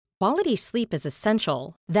Quality sleep is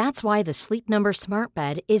essential. That's why the Sleep Number Smart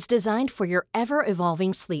Bed is designed for your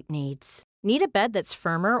ever-evolving sleep needs. Need a bed that's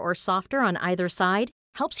firmer or softer on either side?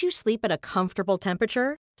 Helps you sleep at a comfortable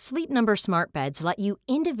temperature? Sleep Number Smart Beds let you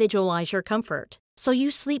individualize your comfort, so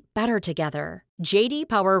you sleep better together. J.D.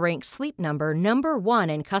 Power ranks Sleep Number number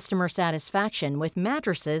 1 in customer satisfaction with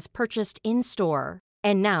mattresses purchased in-store.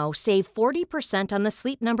 And now, save 40% on the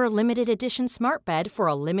Sleep Number Limited Edition Smart Bed for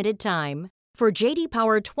a limited time. For J.D.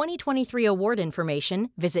 Power 2023 award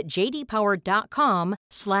information, visit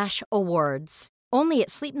jdpower.com/awards. Only at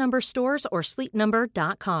Sleep Number stores or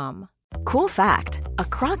sleepnumber.com. Cool fact, a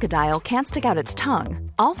crocodile can't stick out its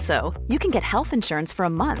tongue. Also, you can get health insurance for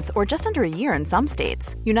a month or just under a year in some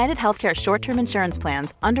states. United Healthcare short-term insurance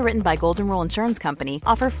plans, underwritten by Golden Rule Insurance Company,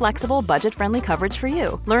 offer flexible, budget-friendly coverage for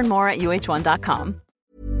you. Learn more at uh1.com.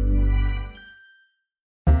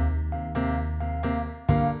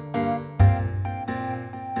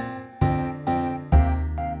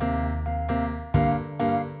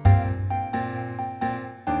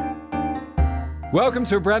 Welcome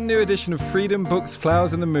to a brand new edition of Freedom, Books,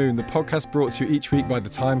 Flowers and the Moon, the podcast brought to you each week by the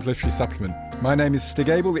Times Literary Supplement. My name is Stig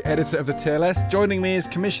Abel, the editor of the TLS. Joining me is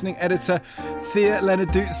commissioning editor Thea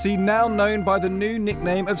Lenarduzzi, now known by the new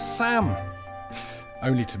nickname of Sam.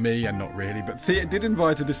 Only to me, and not really, but Thea did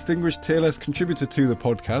invite a distinguished TLS contributor to the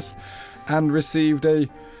podcast and received a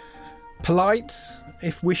polite,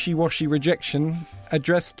 if wishy-washy rejection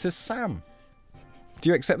addressed to Sam. Do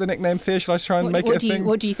you accept the nickname, Thea? Shall I try and make it a thing?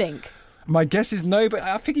 What do you think? My guess is no, but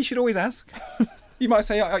I think you should always ask. You might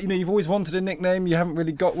say, you've always wanted a nickname, you haven't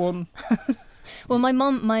really got one. Well, my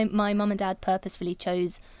mum and dad purposefully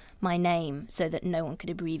chose my name so that no one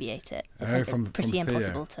could abbreviate it. It's pretty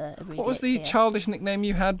impossible to abbreviate. What was the Thea. childish nickname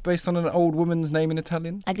you had based on an old woman's name in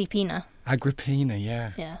Italian? Agrippina. Agrippina,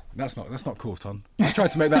 yeah. Yeah. That's not caught on. I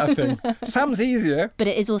tried to make that a thing. Sam's easier. But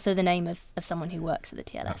it is also the name of someone who works at the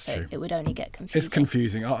TLS, That's so true. it would only get confusing. It's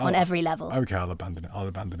confusing. On every level. Okay, I'll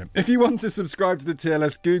abandon it. If you want to subscribe to the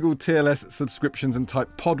TLS, Google TLS subscriptions and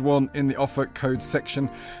type POD1 in the offer code section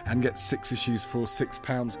and get 6 issues for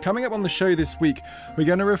 £6. Coming up on the show this week, we're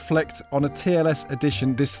going to reflect on a TLS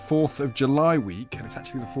edition this 4th of July week, and it's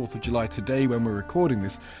actually the 4th of July today when we're recording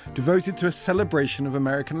this, devoted to a celebration of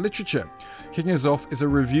American literature. Kicking us off is a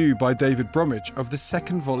review by David Bromwich of the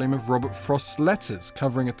second volume of Robert Frost's letters,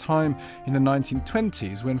 covering a time in the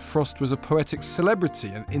 1920s when Frost was a poetic celebrity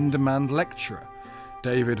and in-demand lecturer.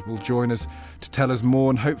 David will join us to tell us more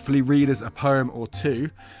and hopefully read us a poem or two.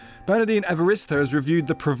 Bernardine Evaristo has reviewed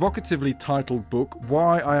the provocatively titled book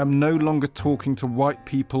Why I Am No Longer Talking to White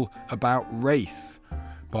People About Race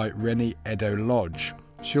by Rennie Edo-Lodge.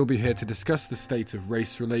 She'll be here to discuss the state of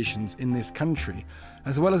race relations in this country,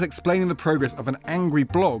 as well as explaining the progress of an angry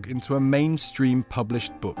blog into a mainstream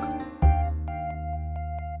published book.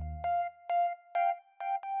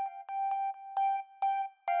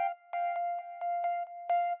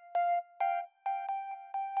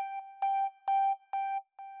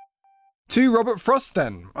 To Robert Frost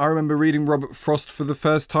then. I remember reading Robert Frost for the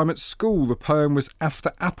first time at school. The poem was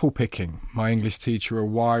After Apple Picking. My English teacher, a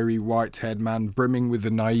wiry, white-haired man brimming with the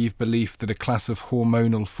naive belief that a class of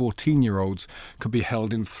hormonal 14-year-olds could be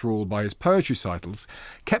held in thrall by his poetry recitals,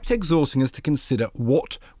 kept exhorting us to consider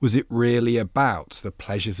what was it really about. The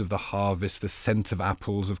pleasures of the harvest, the scent of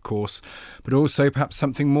apples, of course, but also perhaps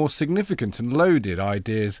something more significant and loaded,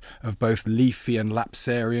 ideas of both leafy and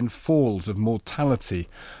lapsarian falls, of mortality,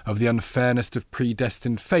 of the unfairness of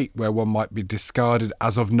predestined fate where one might be discarded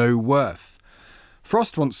as of no worth.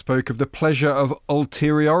 Frost once spoke of the pleasure of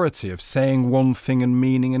ulteriority, of saying one thing and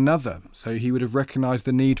meaning another, so he would have recognised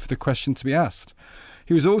the need for the question to be asked.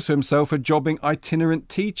 He was also himself a jobbing itinerant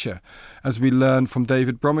teacher, as we learn from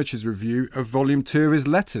David Bromwich's review of Volume 2 of his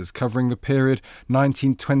letters covering the period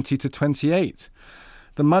 1920 to 28.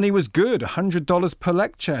 The money was good, $100 per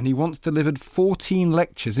lecture, and he once delivered 14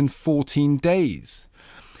 lectures in 14 days.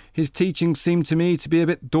 His teaching seemed to me to be a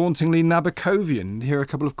bit dauntingly Nabokovian. Here are a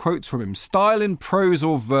couple of quotes from him. Style in prose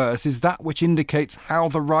or verse is that which indicates how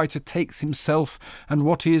the writer takes himself and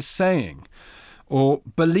what he is saying. Or,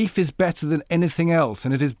 belief is better than anything else,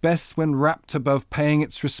 and it is best when wrapped above paying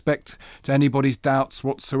its respect to anybody's doubts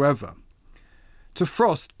whatsoever. To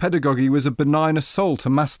Frost, pedagogy was a benign assault. A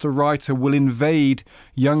master writer will invade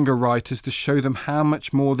younger writers to show them how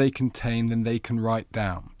much more they contain than they can write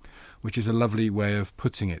down, which is a lovely way of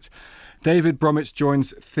putting it. David Bromwich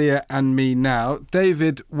joins Thea and me now.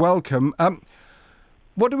 David, welcome.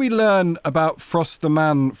 What do we learn about Frost the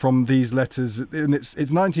man from these letters? And it's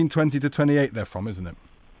 1920 to 28 they're from, isn't it?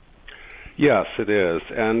 Yes, it is.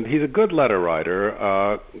 And he's a good letter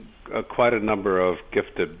writer. Quite a number of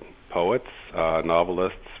gifted poets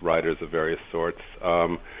novelists, writers of various sorts,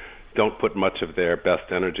 don't put much of their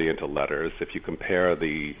best energy into letters. If you compare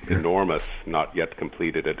the enormous, not yet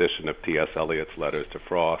completed edition of T.S. Eliot's letters to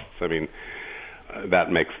Frost, I mean,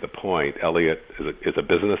 that makes the point. Eliot is a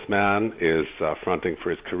businessman, is fronting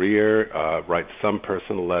for his career, writes some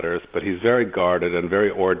personal letters, but he's very guarded and very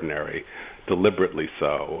ordinary, deliberately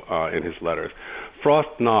so, in his letters.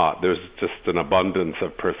 Frost not. There's just an abundance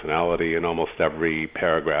of personality in almost every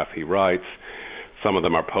paragraph he writes. Some of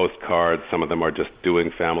them are postcards. Some of them are just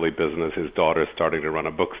doing family business. His daughter's starting to run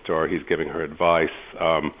a bookstore. He's giving her advice.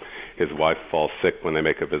 His wife falls sick when they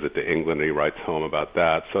make a visit to England, and he writes home about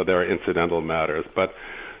that. So there are incidental matters. But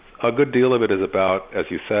a good deal of it is about, as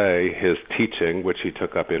you say, his teaching, which he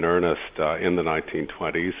took up in earnest in the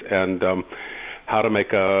 1920s, and how to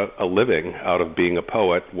make a living out of being a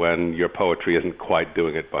poet when your poetry isn't quite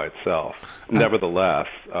doing it by itself. Nevertheless,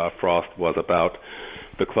 Frost was about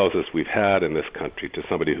the closest we've had in this country to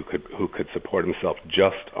somebody who could support himself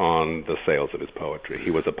just on the sales of his poetry.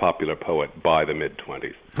 He was a popular poet by the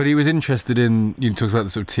mid-20s. But he was interested in, you talked about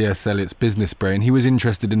the sort of T.S. Eliot's business brain, he was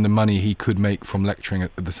interested in the money he could make from lecturing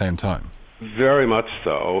at the same time. Very much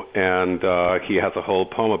so, and he has a whole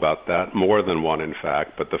poem about that, more than one in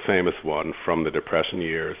fact, but the famous one from the Depression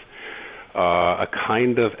years. A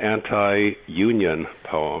kind of anti-union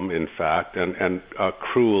poem, in fact, and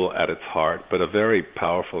cruel at its heart, but a very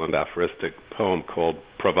powerful and aphoristic poem called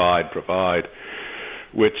Provide, Provide,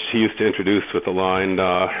 which he used to introduce with the line,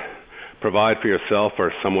 provide for yourself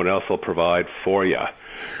or someone else will provide for you.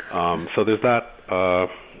 So there's that,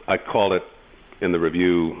 I call it in the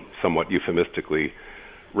review somewhat euphemistically,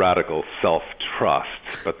 radical self-trust,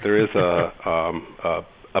 but there is a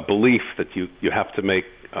belief that you have to make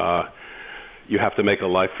a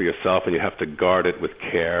life for yourself, and you have to guard it with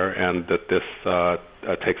care, and that this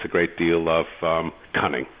takes a great deal of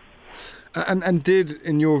cunning. And did,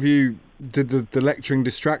 in your view, did the lecturing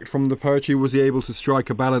distract from the poetry? Was he able to strike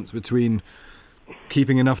a balance between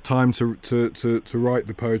keeping enough time to write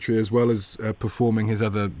the poetry as well as performing his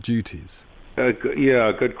other duties?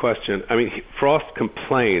 Yeah, good question. I mean, Frost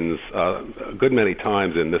complains a good many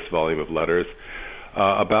times in this volume of letters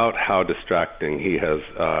about how distracting he has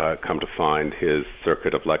come to find his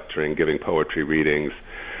circuit of lecturing, giving poetry readings,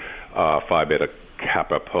 Phi Beta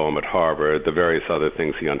Kappa poem at Harvard, the various other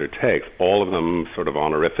things he undertakes, all of them sort of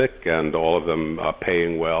honorific and all of them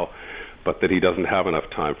paying well, but that he doesn't have enough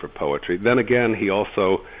time for poetry. Then again, he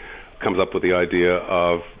also comes up with the idea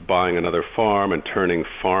of buying another farm and turning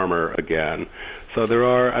farmer again. So there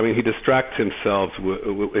are, I mean, he distracts himself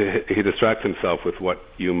with what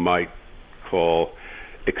you might call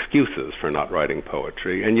excuses for not writing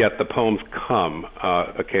poetry, and yet the poems come.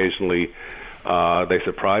 Occasionally they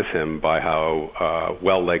surprise him by how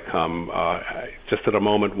well they come, just at a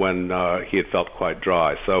moment when he had felt quite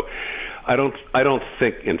dry. So I don't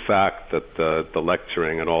think, in fact, that the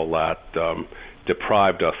lecturing and all that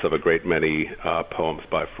deprived us of a great many poems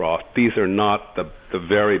by Frost. These are not the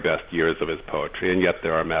very best years of his poetry, and yet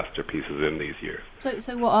there are masterpieces in these years.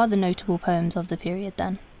 So what are the notable poems of the period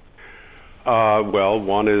then? Well,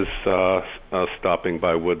 one is Stopping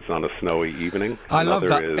by Woods on a Snowy Evening. I love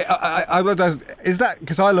that. Is that,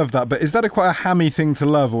 because I love that, but is that quite a hammy thing to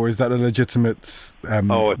love, or is that a legitimate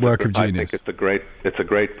work of genius? I think it's a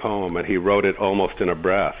great poem, and he wrote it almost in a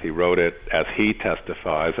breath. He wrote it, as he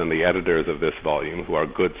testifies, and the editors of this volume, who are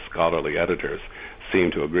good scholarly editors, seem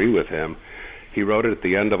to agree with him. He wrote it at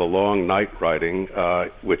the end of a long night writing,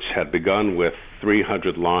 which had begun with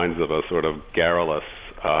 300 lines of a sort of garrulous,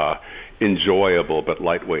 enjoyable but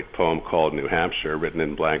lightweight poem called New Hampshire, written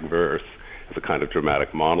in blank verse as a kind of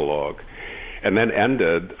dramatic monologue, and then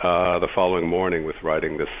ended the following morning with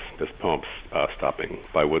writing this poem, Stopping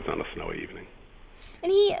by Woods on a Snowy Evening.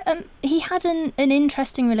 And he had an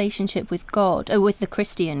interesting relationship with God, or with the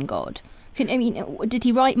Christian God. Did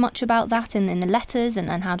he write much about that in the letters,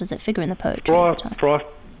 and how does it figure in the poetry at the time? Frost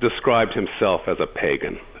described himself as a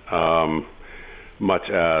pagan,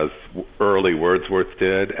 much as early Wordsworth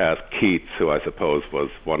did, as Keats, who I suppose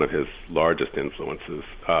was one of his largest influences,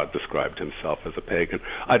 described himself as a pagan.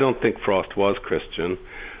 I don't think Frost was Christian.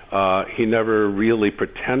 He never really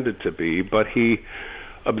pretended to be, but he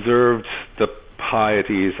observed the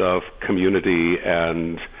pieties of community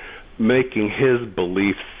and making his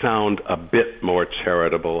belief sound a bit more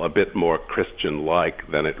charitable, a bit more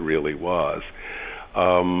Christian-like than it really was.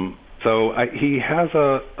 So he has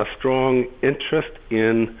a strong interest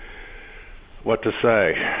in,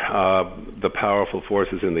 the powerful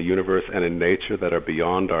forces in the universe and in nature that are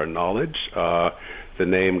beyond our knowledge. The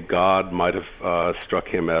name God might have struck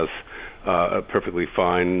him as a perfectly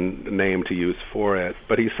fine name to use for it.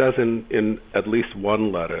 But he says in at least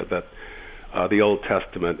one letter that the Old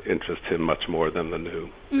Testament interests him much more than the New.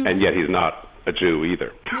 And yet he's not a Jew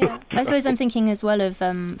either. Yeah. I suppose I'm thinking as well of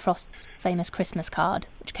Frost's famous Christmas card,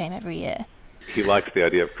 which came every year. He likes the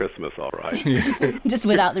idea of Christmas, all right. Just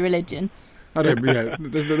without the religion.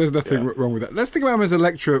 There's nothing wrong with that. Let's think about him as a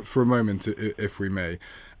lecturer for a moment, if we may.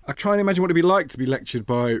 I try and imagine what it'd be like to be lectured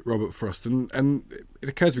by Robert Frost, and it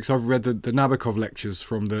occurs to me because I've read the Nabokov lectures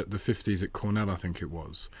from the 50s at Cornell, I think it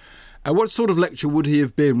was. What sort of lecturer would he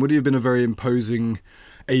have been? Would he have been a very imposing,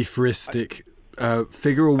 aphoristic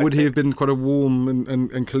figure, or would he have been quite a warm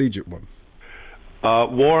and collegiate one?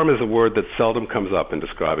 Warm is a word that seldom comes up in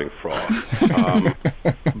describing Frost.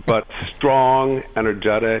 But strong,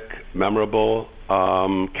 energetic, memorable,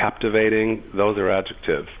 captivating, those are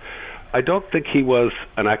adjectives. I don't think he was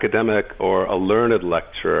an academic or a learned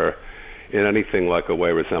lecturer in anything like a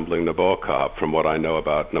way resembling Nabokov, from what I know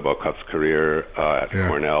about Nabokov's career at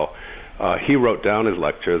Cornell. He wrote down his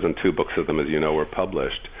lectures, and 2 books of them, as you know, were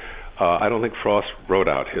published. I don't think Frost wrote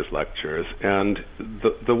out his lectures. And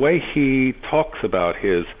the way he talks about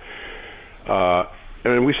his,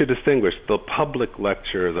 and we should distinguish, the public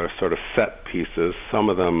lectures are sort of set pieces. Some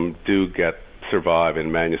of them do survive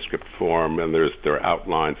in manuscript form, and there are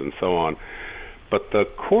outlines and so on. But the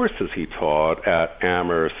courses he taught at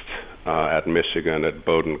Amherst, at Michigan, at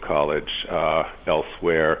Bowdoin College,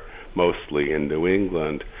 elsewhere, mostly in New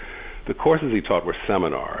England, the courses he taught were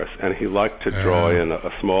seminars, and he liked to draw in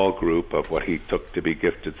a small group of what he took to be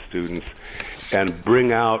gifted students and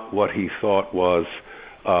bring out what he thought was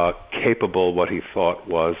capable, what he thought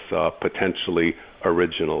was potentially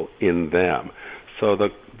original in them. So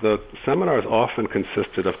the seminars often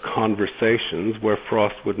consisted of conversations where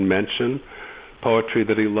Frost would mention poetry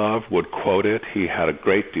that he loved, would quote it. He had a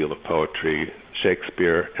great deal of poetry,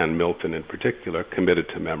 Shakespeare and Milton in particular, committed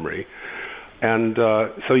to memory. And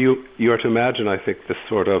so you are to imagine, I think, this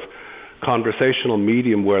sort of conversational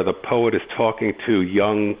medium where the poet is talking to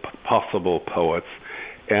young possible poets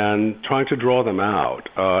and trying to draw them out.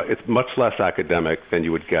 It's much less academic than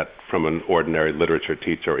you would get from an ordinary literature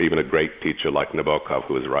teacher or even a great teacher like Nabokov,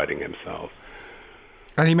 who is writing himself.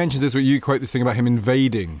 And he mentions this, where you quote this thing about him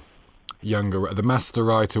invading the master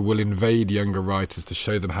writer will invade younger writers to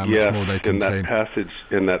show them how much more they contain.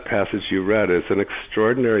 In that passage you read is an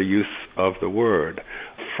extraordinary use of the word.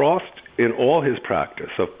 Frost, in all his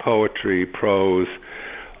practice of poetry, prose,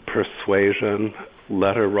 persuasion,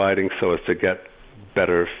 letter writing so as to get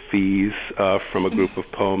better fees from a group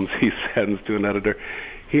of poems he sends to an editor,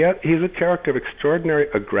 he's a character of extraordinary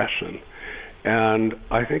aggression. And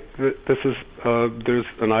I think that this is, there's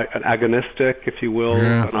an agonistic, if you will,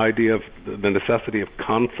 an idea of the necessity of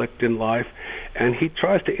conflict in life, and he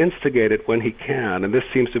tries to instigate it when he can, and this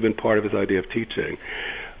seems to have been part of his idea of teaching.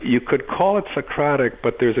 You could call it Socratic,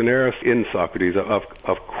 but there's an air in Socrates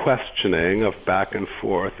of questioning, of back and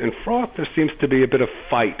forth. In Frost, there seems to be a bit of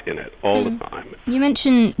fight in it all the time. You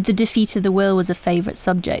mentioned the defeat of the will was a favourite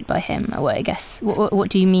subject by him. I guess,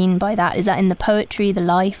 what do you mean by that? Is that in the poetry, the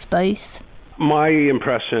life, both? My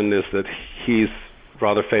impression is that he's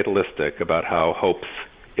rather fatalistic about how hopes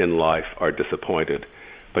in life are disappointed,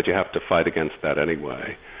 but you have to fight against that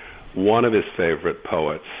anyway. One of his favorite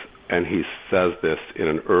poets, and he says this in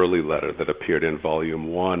an early letter that appeared in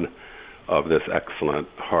Volume 1 of this excellent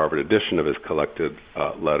Harvard edition of his collected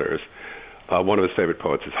letters, one of his favorite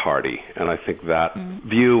poets is Hardy, and I think that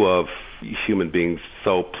view of human beings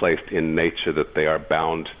so placed in nature that they are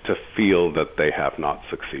bound to feel that they have not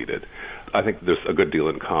succeeded. I think there's a good deal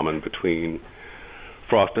in common between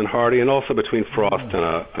Frost and Hardy, and also between Frost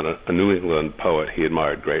and a New England poet he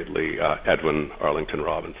admired greatly, Edwin Arlington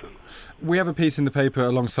Robinson. We have a piece in the paper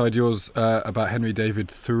alongside yours about Henry David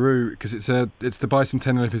Thoreau, because it's the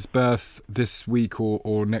bicentennial of his birth this week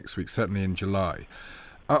or next week, certainly in July.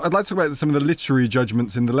 I'd like to talk about some of the literary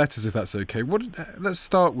judgments in the letters, if that's okay. Let's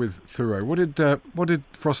start with Thoreau. What did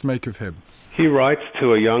Frost make of him? He writes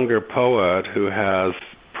to a younger poet who has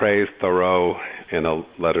praised Thoreau in a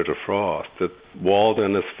letter to Frost that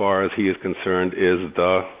Walden, as far as he is concerned, is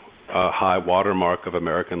the high watermark of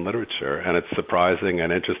American literature. And it's surprising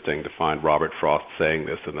and interesting to find Robert Frost saying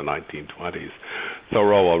this in the 1920s.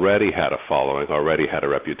 Thoreau already had a following, already had a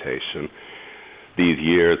reputation. These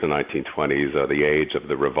years, the 1920s, are the age of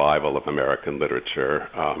the revival of American literature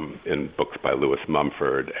in books by Lewis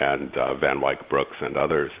Mumford and Van Wyck Brooks and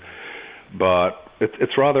others. But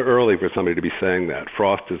it's rather early for somebody to be saying that.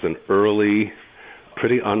 Frost is an early,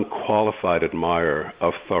 pretty unqualified admirer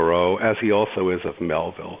of Thoreau, as he also is of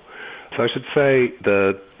Melville. So I should say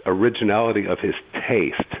the originality of his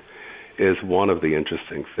taste is one of the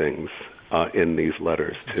interesting things in these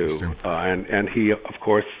letters, too. And he, of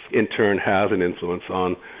course, in turn has an influence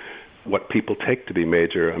on what people take to be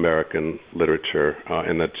major American literature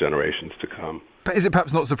in the generations to come. But is it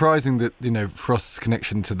perhaps not surprising that, Frost's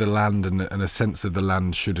connection to the land and a sense of the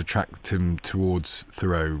land should attract him towards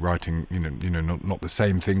Thoreau, writing, not the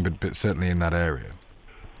same thing, but certainly in that area?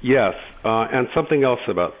 Yes, and something else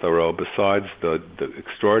about Thoreau, besides the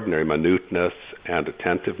extraordinary minuteness and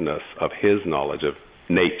attentiveness of his knowledge of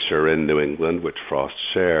nature in New England, which Frost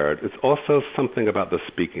shared, it's also something about the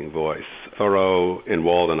speaking voice. Thoreau, in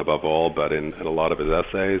Walden above all, but in a lot of his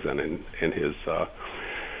essays and in his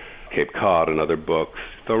Cape Cod and other books,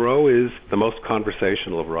 Thoreau is the most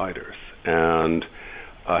conversational of writers and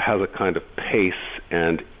has a kind of pace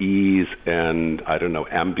and ease and,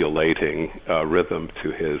 ambulating rhythm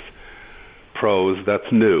to his prose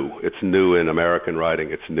that's new. It's new in American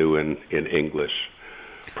writing. It's new in English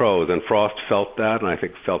prose. And Frost felt that, and I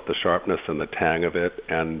think felt the sharpness and the tang of it,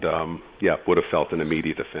 and would have felt an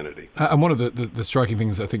immediate affinity. And one of the striking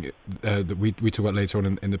things I think that we talk about later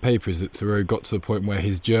on in the paper is that Thoreau got to the point where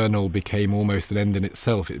his journal became almost an end in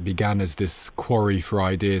itself. It began as this quarry for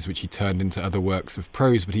ideas which he turned into other works of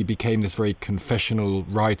prose, but he became this very confessional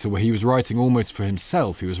writer where he was writing almost for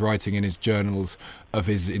himself. He was writing in his journals of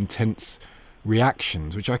his intense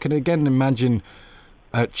reactions, which I can again imagine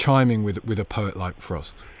chiming with a poet like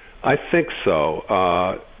Frost. I think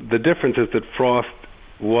so. The difference is that Frost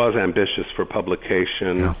was ambitious for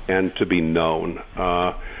publication and to be known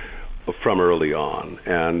from early on,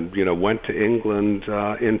 and went to England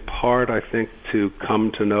in part, I think, to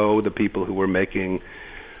come to know the people who were making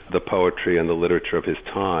the poetry and the literature of his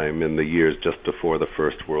time in the years just before the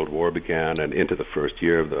First World War began and into the first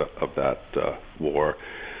year of that war.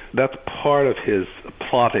 That's part of his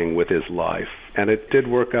plotting with his life, and it did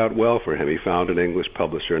work out well for him. He found an English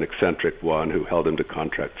publisher, an eccentric one, who held him to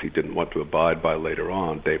contracts he didn't want to abide by later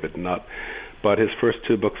on, David Nutt. But his first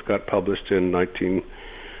two books got published in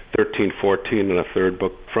 1913-14, and a third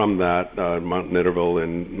book from that, Mountain Interval,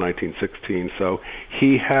 in 1916. So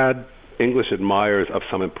he had English admirers of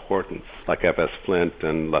some importance, like F.S. Flint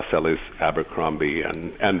and Lascelles Abercrombie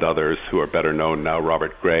and others who are better known now,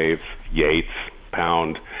 Robert Graves, Yeats,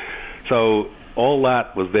 Pound. So all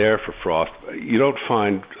that was there for Frost. You don't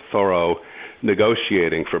find Thoreau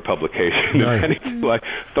negotiating for publication. No. Like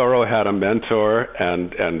Thoreau had a mentor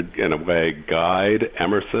and in a way guide,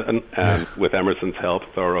 Emerson, and with Emerson's help,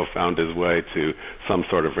 Thoreau found his way to some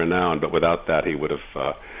sort of renown. But without that, he would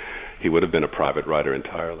have been a private writer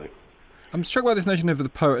entirely. I'm struck by this notion of the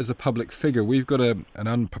poet as a public figure. We've got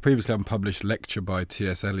an previously unpublished lecture by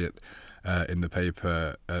T.S. Eliot in the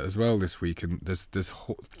paper as well this week, and there's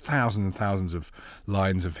thousands and thousands of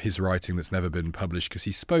lines of his writing that's never been published because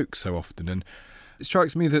he spoke so often. And it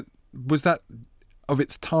strikes me that was that of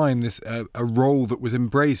its time this a role that was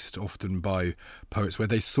embraced often by poets, where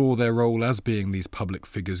they saw their role as being these public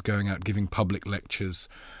figures going out giving public lectures.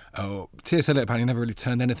 T.S. Eliot apparently never really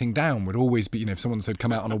turned anything down. Would always be, if someone said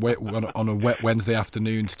come out on a wet Wednesday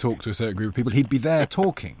afternoon to talk to a certain group of people, he'd be there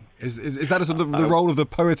talking. Is that a sort of the role of the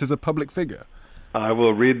poet as a public figure? I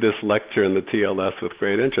will read this lecture in the TLS with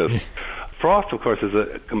great interest. Frost, of course, is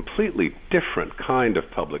a completely different kind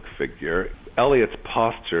of public figure. Eliot's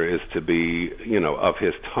posture is to be, of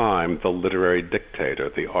his time, the literary dictator,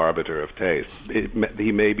 the arbiter of taste.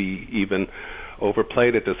 He maybe even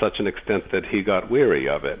overplayed it to such an extent that he got weary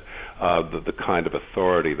of it, the kind of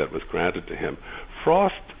authority that was granted to him.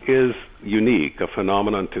 Frost is unique, a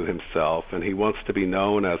phenomenon to himself, and he wants to be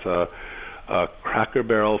known as a cracker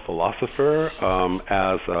barrel philosopher,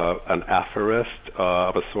 as an aphorist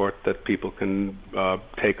of a sort that people can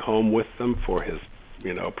take home with them for his,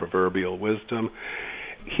 proverbial wisdom.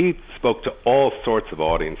 He spoke to all sorts of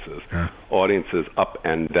audiences, audiences up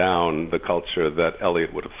and down the culture that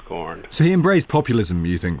Eliot would have scorned. So he embraced populism,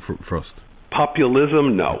 you think, Frost?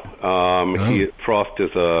 Populism, no. Frost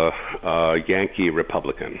is a Yankee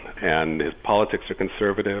Republican, and his politics are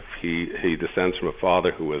conservative. He descends from a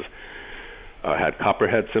father who was had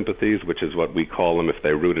Copperhead sympathies, which is what we call them if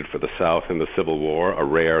they rooted for the South in the Civil War, a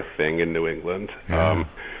rare thing in New England.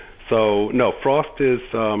 So, no, Frost is,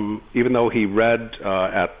 even though he read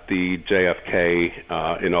at the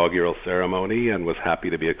JFK inaugural ceremony and was happy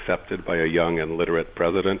to be accepted by a young and literate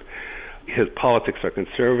president, his politics are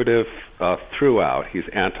conservative throughout. He's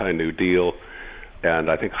anti-New Deal, and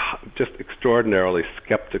I think just extraordinarily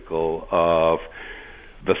skeptical of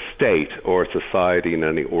the state or society in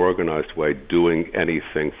any organized way doing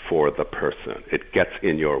anything for the person. It gets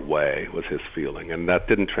in your way, was his feeling, and that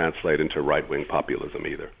didn't translate into right-wing populism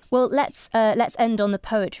either. Well, let's end on the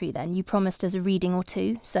poetry then. You promised us a reading or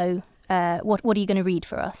two, so What are you going to read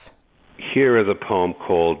for us? Here is a poem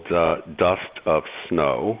called Dust of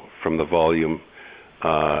Snow from the volume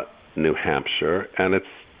New Hampshire, and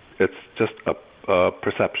it's just a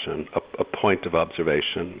perception, a point of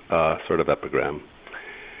observation, sort of epigram.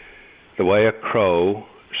 The way a crow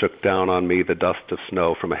shook down on me the dust of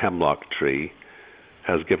snow from a hemlock tree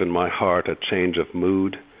has given my heart a change of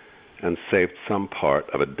mood and saved some part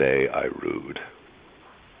of a day I rued.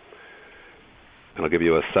 And I'll give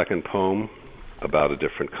you a second poem about a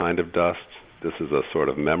different kind of dust. This is a sort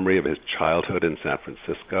of memory of his childhood in San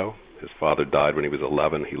Francisco. His father died when he was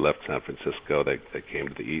 11. He left San Francisco. They came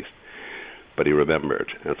to the east. But he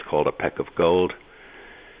remembered, and it's called A Peck of Gold.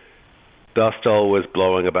 Dust always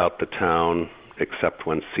blowing about the town, except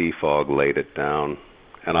when sea fog laid it down.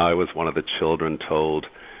 And I was one of the children told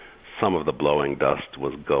some of the blowing dust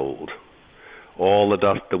was gold. All the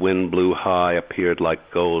dust the wind blew high appeared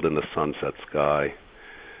like gold in the sunset sky.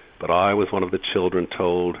 But I was one of the children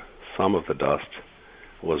told some of the dust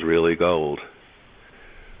was really gold.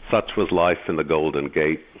 Such was life in the Golden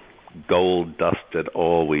Gate. Gold dusted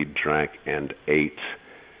all we drank and ate.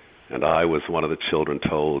 And I was one of the children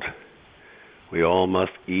told, we all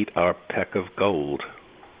must eat our peck of gold.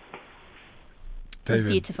 That's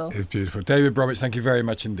beautiful. It's beautiful. David Bromwich, thank you very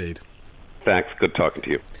much indeed. Thanks. Good talking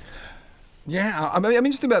to you. Yeah, I'm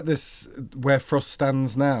interested about this, where Frost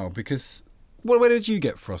stands now, because where did you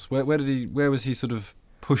get Frost? Where was he sort of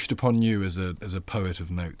pushed upon you as a poet of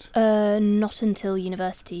note? Not until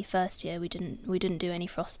university first year. We didn't do any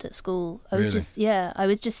Frost at school. I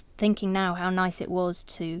was just thinking now how nice it was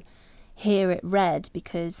to hear it read,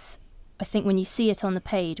 because I think when you see it on the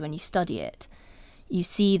page, when you study it, you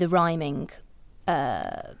see the rhyming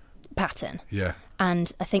pattern. Yeah.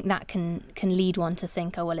 And I think that can lead one to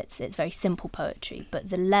think, oh well, it's very simple poetry,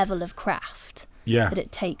 but the level of craft that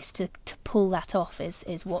it takes to pull that off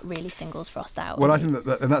is what really singles Frost out. Well, I think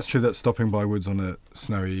that and that's true, that stopping by woods on a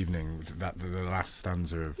snowy evening, that the last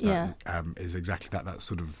stanza of that is exactly that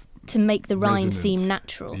sort of to make the rhyme resonant. Seem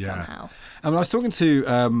natural somehow. And I was talking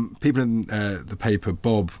to people in the paper,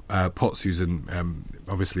 Bob Potts, who's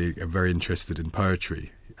obviously very interested in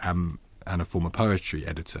poetry, and a former poetry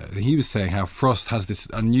editor. And he was saying how Frost has this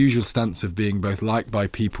unusual stance of being both liked by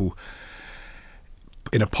people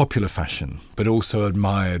in a popular fashion, but also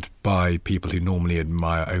admired by people who normally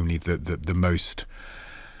admire only the most,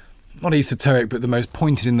 not esoteric, but the most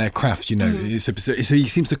pointed in their craft, you know. So he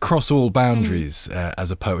seems to cross all boundaries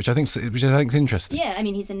as a poet, which I think is interesting. Yeah, I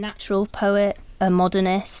mean, he's a natural poet, a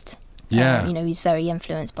modernist. Yeah. He's very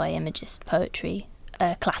influenced by Imagist poetry,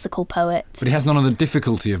 a classical poet. But he has none of the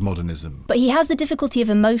difficulty of modernism. But he has the difficulty of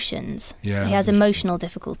emotions. Yeah, he has emotional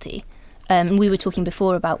difficulty. We were talking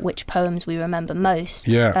before about which poems we remember most.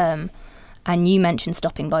 Yeah. And you mentioned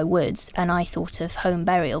Stopping by Woods, and I thought of Home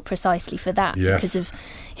Burial precisely for that, because of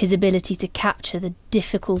his ability to capture the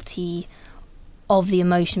difficulty of the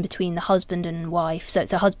emotion between the husband and wife. So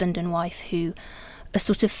it's a husband and wife who are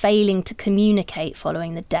sort of failing to communicate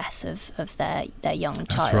following the death of their young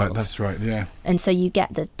child. That's right, yeah. And so you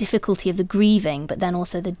get the difficulty of the grieving, but then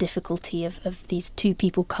also the difficulty of these two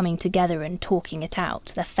people coming together and talking it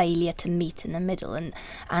out, their failure to meet in the middle, and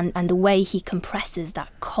the way he compresses that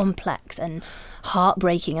complex and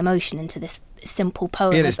heartbreaking emotion into this simple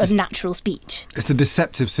poem of natural speech. It's the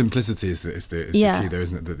deceptive simplicity is the key, though,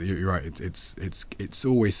 isn't it? That you're right. It's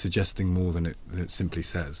always suggesting more than it simply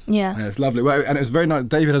says. Yeah, it's lovely. Well, and it's very nice.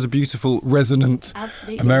 David has a beautiful, resonant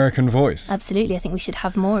American voice. Absolutely, I think we should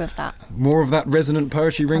have more of that. More of that resonant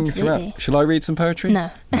poetry ringing throughout. Shall I read some poetry?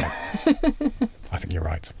 No. I think you're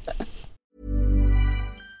right.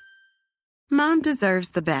 Mom deserves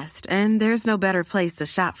the best, and there's no better place to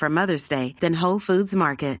shop for Mother's Day than Whole Foods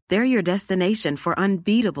Market. They're your destination for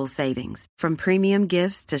unbeatable savings, from premium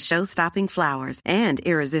gifts to show-stopping flowers and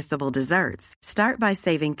irresistible desserts. Start by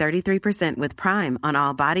saving 33% with Prime on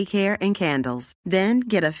all body care and candles. Then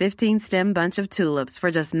get a 15-stem bunch of tulips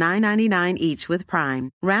for just $9.99 each with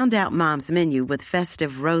Prime. Round out Mom's menu with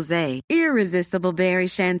festive rosé, irresistible berry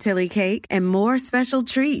chantilly cake, and more special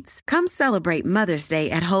treats. Come celebrate Mother's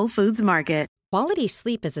Day at Whole Foods Market. Quality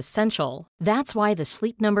sleep is essential. That's why the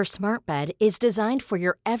Sleep Number Smart Bed is designed for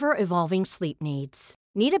your ever-evolving sleep needs.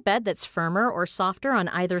 Need a bed that's firmer or softer on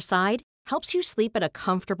either side? Helps you sleep at a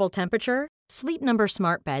comfortable temperature? Sleep Number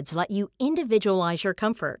Smart Beds let you individualize your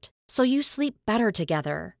comfort, so you sleep better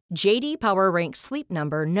together. J.D. Power ranks Sleep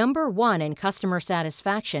Number number 1 in customer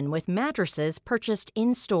satisfaction with mattresses purchased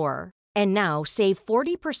in-store. And now, save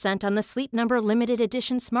 40% on the Sleep Number Limited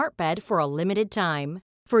Edition Smart Bed for a limited time.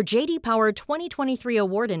 For J.D. Power 2023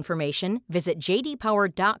 award information, visit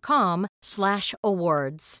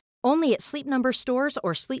jdpower.com/awards. Only at Sleep Number stores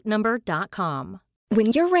or sleepnumber.com. When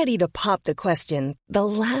you're ready to pop the question, the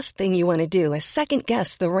last thing you want to do is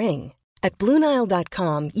second-guess the ring. At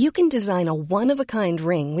BlueNile.com, you can design a one-of-a-kind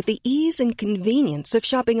ring with the ease and convenience of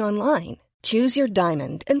shopping online. Choose your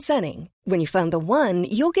diamond and setting. When you find the one,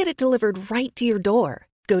 you'll get it delivered right to your door.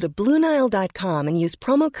 Go to BlueNile.com and use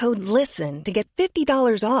promo code LISTEN to get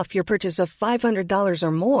 $50 off your purchase of $500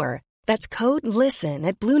 or more. That's code LISTEN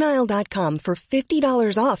at BlueNile.com for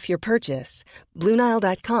 $50 off your purchase.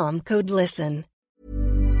 BlueNile.com, code LISTEN.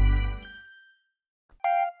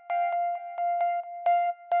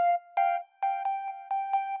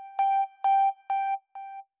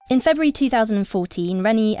 In February 2014,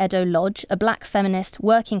 Reni Eddo-Lodge, a black feminist,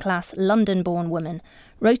 working-class, London-born woman,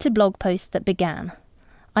 wrote a blog post that began,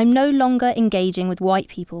 "I'm no longer engaging with white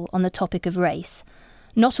people on the topic of race.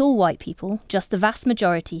 Not all white people, just the vast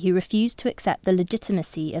majority who refuse to accept the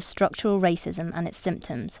legitimacy of structural racism and its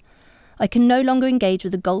symptoms. I can no longer engage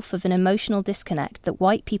with the gulf of an emotional disconnect that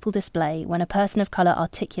white people display when a person of colour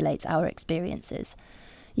articulates our experiences.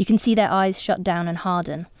 You can see their eyes shut down and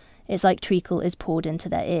harden. It's like treacle is poured into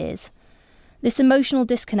their ears. This emotional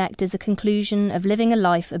disconnect is a conclusion of living a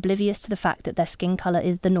life oblivious to the fact that their skin colour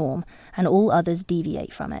is the norm and all others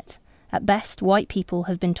deviate from it. At best, white people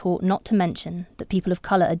have been taught not to mention that people of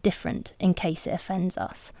colour are different in case it offends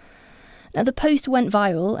us." Now, the post went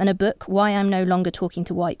viral and a book, Why I'm No Longer Talking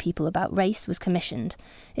to White People About Race, was commissioned.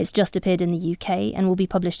 It's just appeared in the UK and will be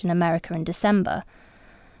published in America in December.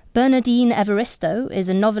 Bernardine Evaristo is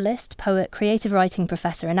a novelist, poet, creative writing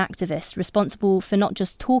professor and activist responsible for not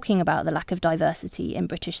just talking about the lack of diversity in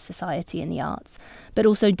British society in the arts, but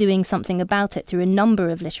also doing something about it through a number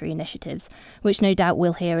of literary initiatives, which no doubt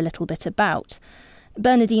we'll hear a little bit about.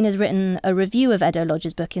 Bernardine has written a review of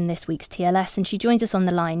Eddo-Lodge's book in this week's TLS, and she joins us on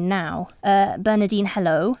the line now. Bernardine,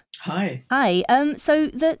 hello. Hi. Hi. So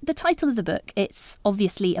the title of the book, it's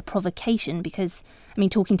obviously a provocation because,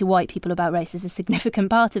 talking to white people about race is a significant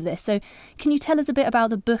part of this. So can you tell us a bit about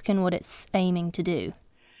the book and what it's aiming to do?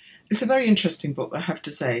 It's a very interesting book, I have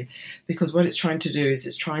to say, because what it's trying to do is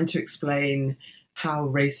it's trying to explain how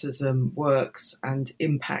racism works and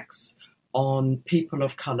impacts on people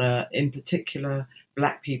of colour, in particular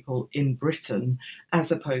black people in Britain,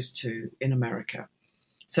 as opposed to in America.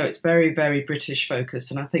 So it's very, very British focused.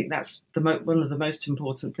 And I think that's one of the most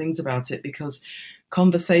important things about it, because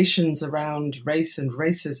conversations around race and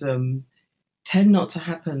racism tend not to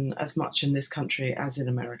happen as much in this country as in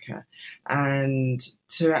America. And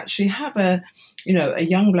to actually have a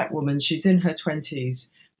young black woman, she's in her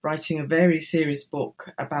 20s, writing a very serious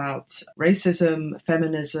book about racism,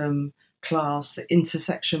 feminism, class, the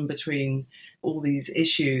intersection between all these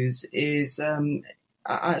issues is,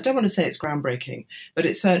 I don't want to say it's groundbreaking, but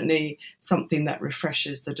it's certainly something that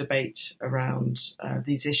refreshes the debate around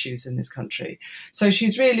these issues in this country. So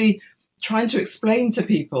she's really trying to explain to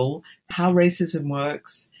people how racism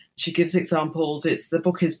works. She gives examples. The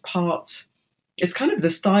book is it's kind of the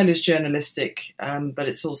style is journalistic, but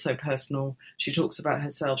it's also personal. She talks about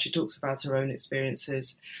herself. She talks about her own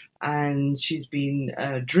experiences. And she's been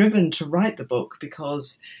driven to write the book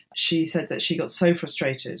because she said that she got so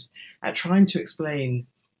frustrated at trying to explain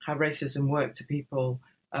how racism worked to people,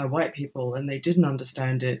 white people, and they didn't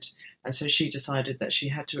understand it. And so she decided that she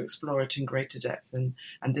had to explore it in greater depth, and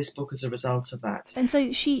this book is a result of that. And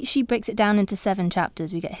so she breaks it down into 7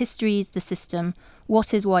 chapters. We get histories, the system,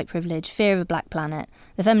 what is white privilege, fear of a black planet,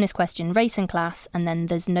 the feminist question, race and class, and then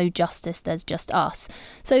there's no justice, there's just us.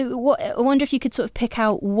 So I wonder if you could sort of pick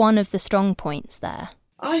out one of the strong points there.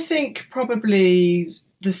 I think probably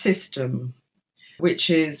the system, which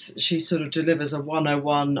is she sort of delivers a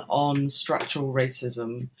 101 on structural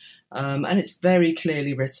racism. And it's very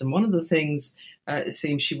clearly written. One of the things it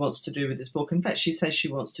seems she wants to do with this book, in fact, she says she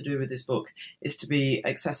wants to do with this book, is to be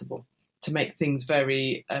accessible, to make things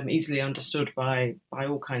very easily understood by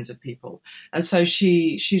all kinds of people. And so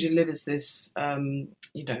she delivers this,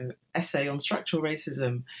 essay on structural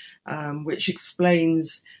racism, which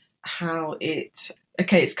explains how it's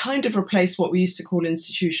kind of replaced what we used to call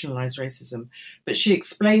institutionalized racism, but she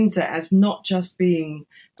explains it as not just being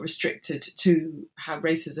restricted to how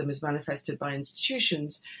racism is manifested by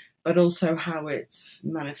institutions, but also how it's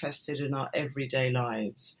manifested in our everyday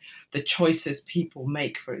lives. The choices people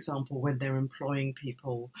make, for example, when they're employing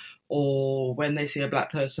people, or when they see a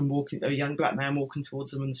young black man walking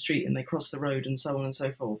towards them on the street and they cross the road, and so on and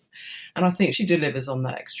so forth. And I think she delivers on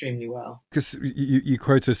that extremely well. Because you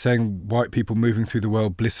quote her saying white people moving through the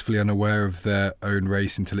world blissfully unaware of their own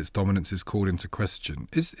race until its dominance is called into question.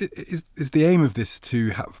 Is the aim of this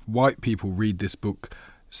to have white people read this book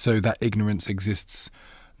so that ignorance exists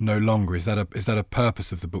no longer? Is that a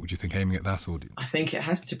purpose of the book, do you think, aiming at that audience? I think it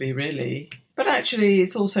has to be, really. But actually,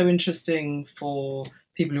 it's also interesting for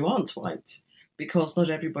people who aren't white, because not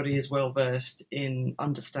everybody is well versed in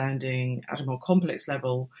understanding at a more complex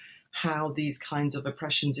level how these kinds of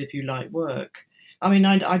oppressions, if you like, work. I mean,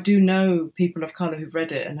 I do know people of colour who've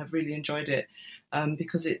read it and have really enjoyed it,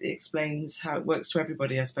 because it explains how it works to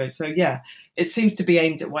everybody, I suppose. So, yeah, it seems to be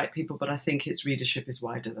aimed at white people, but I think its readership is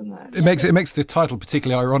wider than that. It makes the title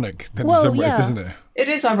particularly ironic in some ways, doesn't it? It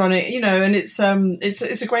is ironic, and it's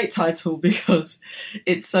a great title because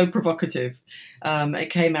it's so provocative. It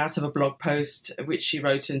came out of a blog post which she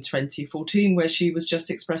wrote in 2014, where she was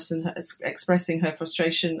just expressing her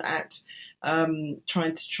frustration at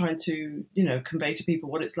trying to convey to people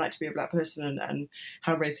what it's like to be a black person and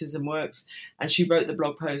how racism works. And she wrote the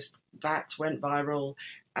blog post that went viral.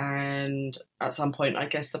 And at some point, I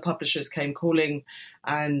guess the publishers came calling,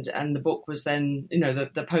 and the book was then,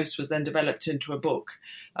 the post was then developed into a book.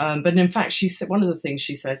 But in fact, one of the things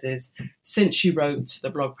she says is, since she wrote the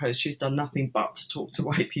blog post, she's done nothing but to talk to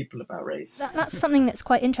white people about race. That's something that's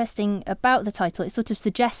quite interesting about the title. It sort of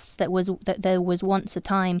suggests that there was once a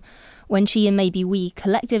time when she and maybe we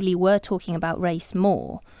collectively were talking about race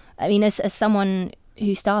more. I mean, as someone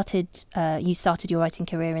who started your writing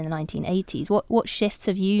career in the 1980s. What shifts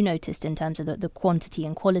have you noticed in terms of the quantity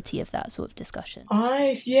and quality of that sort of discussion?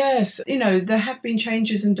 Yes, there have been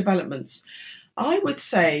changes and developments. I would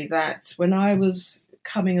say that when I was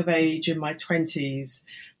coming of age in my 20s,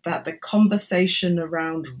 that the conversation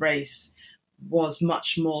around race was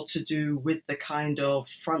much more to do with the kind of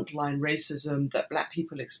frontline racism that black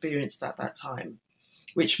people experienced at that time,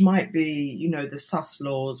 which might be, the sus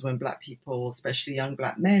laws when black people, especially young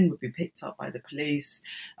black men, would be picked up by the police.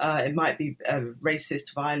 It might be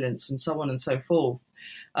racist violence and so on and so forth.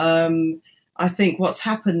 I think what's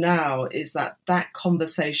happened now is that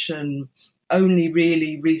conversation only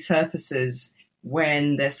really resurfaces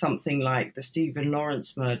when there's something like the Stephen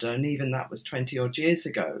Lawrence murder, and even that was 20 odd years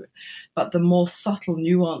ago. But the more subtle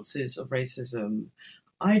nuances of racism,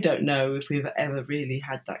 I don't know if we've ever really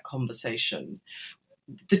had that conversation.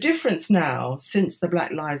 The difference now, since the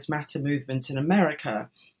Black Lives Matter movement in America,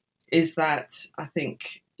 is that I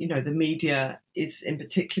think, the media is in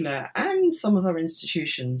particular, and some of our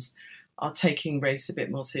institutions, are taking race a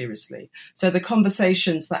bit more seriously. So the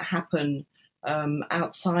conversations that happen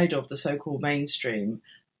outside of the so-called mainstream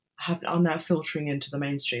are now filtering into the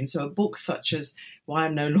mainstream. So a book such as Why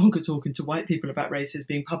I'm No Longer Talking to White People About Race is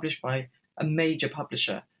being published by a major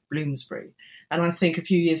publisher, Bloomsbury. And I think a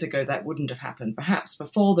few years ago that wouldn't have happened. Perhaps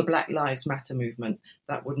before the Black Lives Matter movement,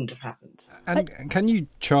 that wouldn't have happened. And can you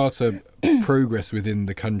chart a progress within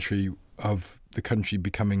the country of the country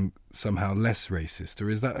becoming somehow less racist, or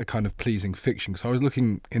is that a kind of pleasing fiction? Because I was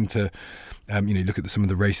looking into, look at some of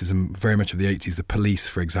the racism very much of the 80s, the police,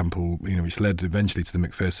 for example, which led eventually to the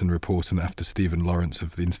Macpherson report and after Stephen Lawrence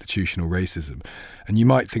of the institutional racism. And you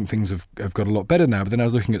might think things have got a lot better now, but then I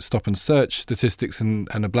was looking at stop and search statistics, and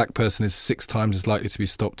a black person is 6 times as likely to be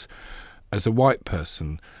stopped as a white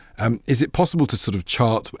person. Is it possible to sort of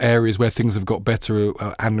chart areas where things have got better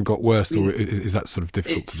and got worse, or is that sort of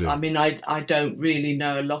difficult to do? I mean, I don't really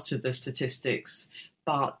know a lot of the statistics,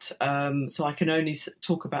 but so I can only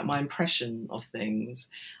talk about my impression of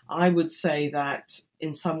things. I would say that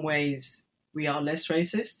in some ways we are less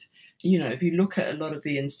racist. If you look at a lot of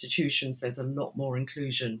the institutions, there's a lot more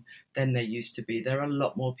inclusion than there used to be. There are a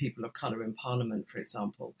lot more people of colour in Parliament, for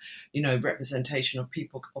example. Representation of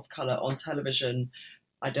people of colour on television.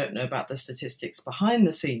 I don't know about the statistics behind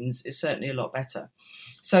the scenes, is certainly a lot better.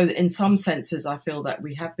 So in some senses, I feel that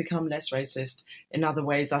we have become less racist. In other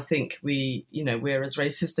ways, I think we're as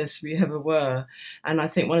racist as we ever were. And I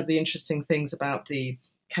think one of the interesting things about the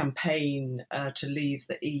campaign to leave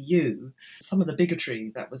the EU, some of the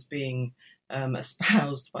bigotry that was being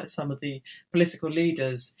espoused by some of the political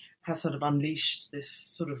leaders has sort of unleashed this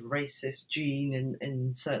sort of racist gene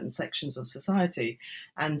in certain sections of society.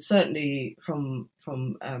 And certainly from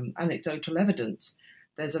anecdotal evidence,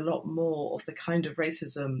 there's a lot more of the kind of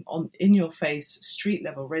racism in-your-face,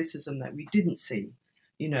 street-level racism that we didn't see,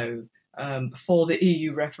 before the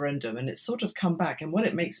EU referendum. And it's sort of come back. And what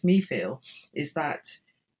it makes me feel is that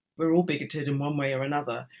we're all bigoted in one way or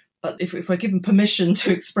another. But if we're given permission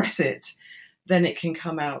to express it, then it can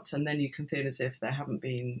come out, and then you can feel as if there haven't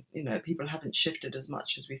been, people haven't shifted as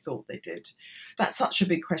much as we thought they did. That's such a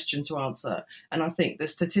big question to answer. And I think the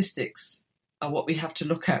statistics are what we have to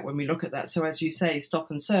look at when we look at that. So as you say,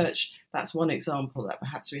 stop and search, that's one example that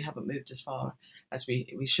perhaps we haven't moved as far as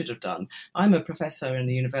we should have done. I'm a professor in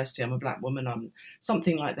the university. I'm a black woman. I'm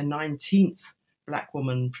something like the 19th black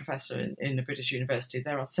woman professor in a British university.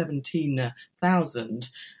 There are 17,000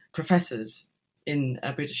 professors in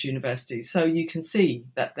a British university. So you can see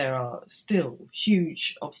that there are still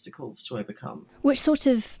huge obstacles to overcome. Which sort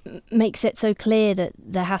of makes it so clear that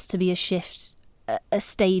there has to be a shift a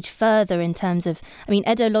stage further in terms of, I mean,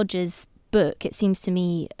 Edo Lodge's book, it seems to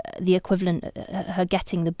me the equivalent, her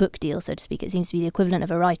getting the book deal, so to speak, it seems to be the equivalent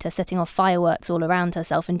of a writer setting off fireworks all around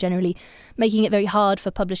herself and generally making it very hard for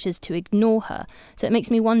publishers to ignore her. So it makes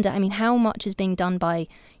me wonder, I mean, how much is being done by,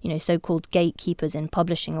 so-called gatekeepers in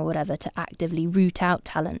publishing or whatever to actively root out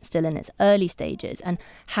talent still in its early stages, and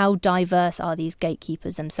how diverse are these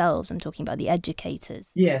gatekeepers themselves? I'm talking about the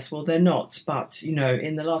educators. Yes, well, they're not, but,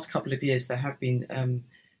 in the last couple of years there have been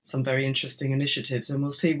some very interesting initiatives, and we'll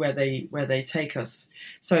see where they take us.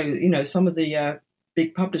 So, some of the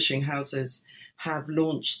big publishing houses have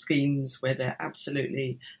launched schemes where they're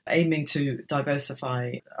absolutely aiming to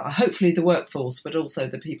diversify, hopefully the workforce, but also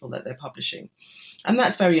the people that they're publishing. And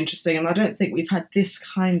that's very interesting. And I don't think we've had this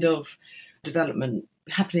kind of development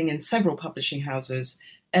happening in several publishing houses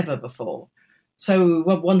ever before. So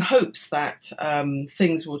one hopes that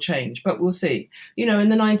things will change, but we'll see. In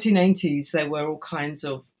the 1980s, there were all kinds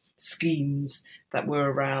of schemes that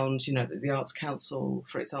were around, that the Arts Council,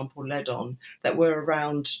 for example, led on, that were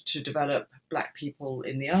around to develop black people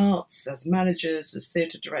in the arts as managers, as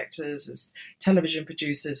theatre directors, as television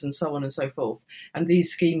producers, and so on and so forth. And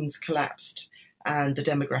these schemes collapsed and the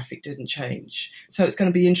demographic didn't change. So it's going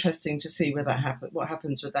to be interesting to see what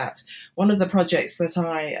happens with that. One of the projects that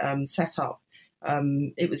I set up,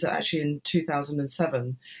 it was actually in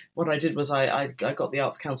 2007. What I did was I got the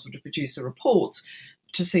Arts Council to produce a report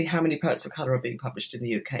to see how many poets of colour are being published in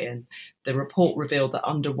the UK. And the report revealed that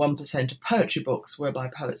under 1% of poetry books were by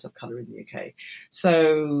poets of colour in the UK.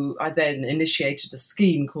 So I then initiated a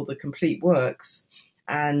scheme called the Complete Works,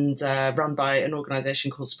 and run by an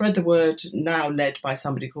organisation called Spread the Word, now led by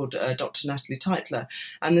somebody called Dr. Natalie Teitler.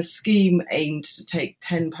 And the scheme aimed to take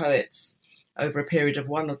 10 poets over a period of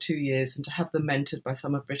 1 or 2 years and to have them mentored by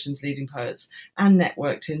some of Britain's leading poets and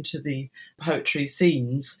networked into the poetry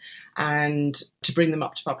scenes and to bring them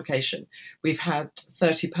up to publication. We've had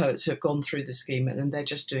 30 poets who have gone through the scheme and they're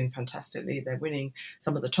just doing fantastically. They're winning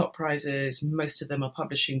some of the top prizes. Most of them are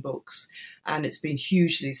publishing books and it's been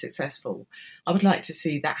hugely successful. I would like to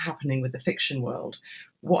see that happening with the fiction world.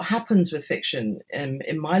 What happens with fiction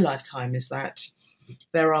in my lifetime is that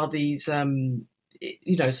there are these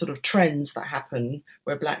sort of trends that happen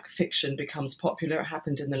where black fiction becomes popular. It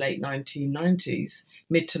happened in the late 1990s,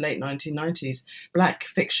 mid to late 1990s. Black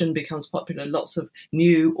fiction becomes popular. Lots of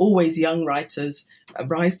new, always young writers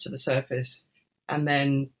rise to the surface. And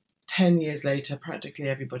then 10 years later, practically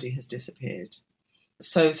everybody has disappeared.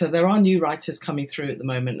 So there are new writers coming through at the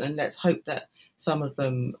moment, and let's hope that some of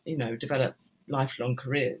them, develop lifelong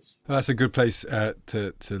careers. Well, that's a good place to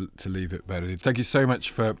leave it, Bernadine. Thank you so much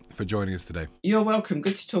for joining us today. You're welcome.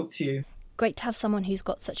 Good to talk to you. Great to have someone who's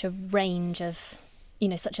got such a range of,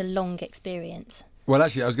 such a long experience. Well,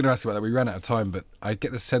 actually, I was going to ask about that. We ran out of time, but I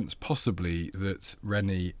get the sense possibly that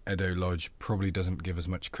Rennie Edo Lodge probably doesn't give as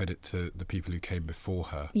much credit to the people who came before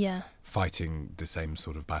her. Yeah. Fighting the same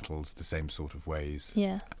sort of battles, the same sort of ways.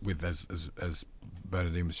 Yeah. With, as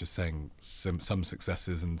Bernadine was just saying, some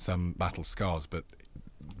successes and some battle scars, but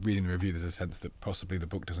reading the review, there's a sense that possibly the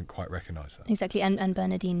book doesn't quite recognise that. Exactly, and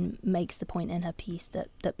Bernadine makes the point in her piece that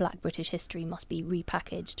Black British history must be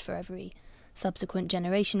repackaged for every subsequent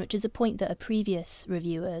generation, which is a point that a previous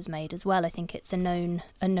reviewer has made as well. I think it's a known.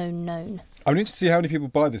 I'm interested to see how many people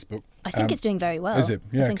buy this book. I think it's doing very well. Is it?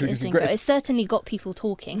 Yeah, I think it's certainly got people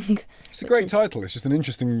talking. It's a great title. It's just an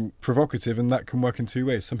interesting, provocative, and that can work in two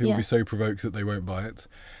ways. Some people will be so provoked that they won't buy it,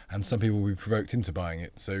 and some people will be provoked into buying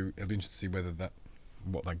it. So it'll be interesting to see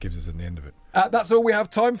what that gives us in the end of it. That's all we have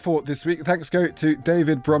time for this week. Thanks go to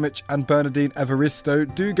David Bromwich and Bernadine Evaristo.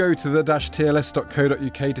 Do go to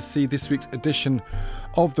the-tls.co.uk to see this week's edition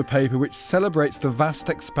of the paper, which celebrates the vast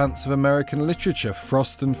expanse of American literature.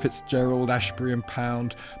 Frost and Fitzgerald, Ashbery and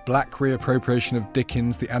Pound, Black reappropriation of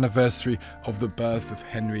Dickens, the anniversary of the birth of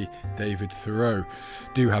Henry David Thoreau.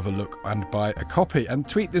 Do have a look and buy a copy. And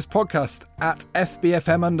tweet this podcast at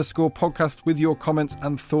FBFM_podcast with your comments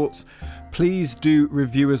and thoughts. Please do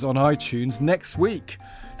review us on iTunes. Next week,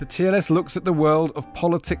 the TLS looks at the world of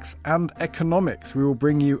politics and economics. We will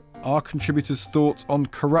bring you our contributors' thoughts on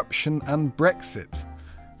corruption and Brexit.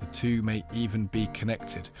 The two may even be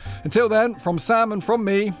connected. Until then, from Sam and from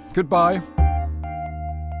me, goodbye.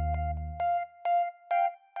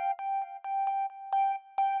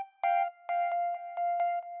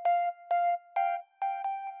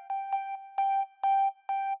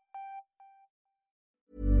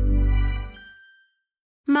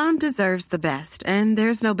 Mom deserves the best, and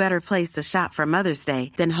there's no better place to shop for Mother's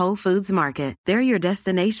Day than Whole Foods Market. They're your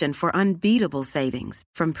destination for unbeatable savings,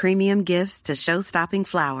 from premium gifts to show-stopping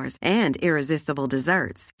flowers and irresistible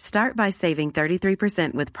desserts. Start by saving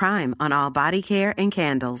 33% with Prime on all body care and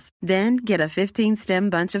candles. Then get a 15-stem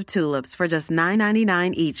bunch of tulips for just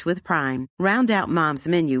 $9.99 each with Prime. Round out Mom's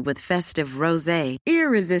menu with festive rosé,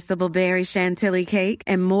 irresistible berry chantilly cake,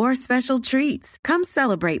 and more special treats. Come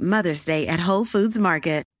celebrate Mother's Day at Whole Foods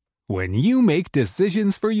Market. When you make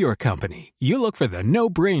decisions for your company, you look for the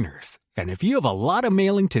no-brainers. And if you have a lot of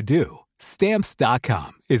mailing to do,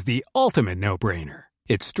 Stamps.com is the ultimate no-brainer.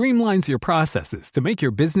 It streamlines your processes to make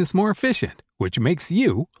your business more efficient, which makes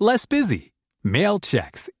you less busy. Mail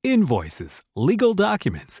checks, invoices, legal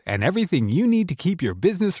documents, and everything you need to keep your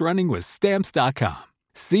business running with Stamps.com.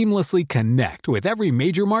 Seamlessly connect with every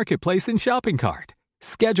major marketplace and shopping cart.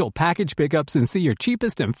 Schedule package pickups and see your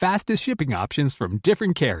cheapest and fastest shipping options from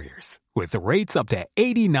different carriers, with rates up to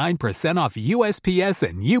 89% off USPS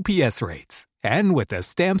and UPS rates. And with the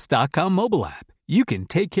Stamps.com mobile app, you can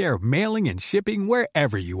take care of mailing and shipping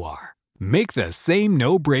wherever you are. Make the same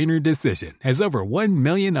no-brainer decision as over 1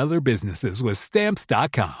 million other businesses with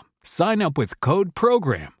Stamps.com. Sign up with code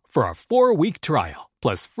PROGRAM for a 4-week trial,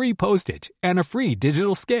 plus free postage and a free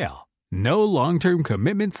digital scale. No long-term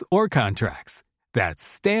commitments or contracts. That's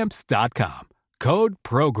Stamps.com. Code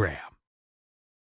PROGRAM.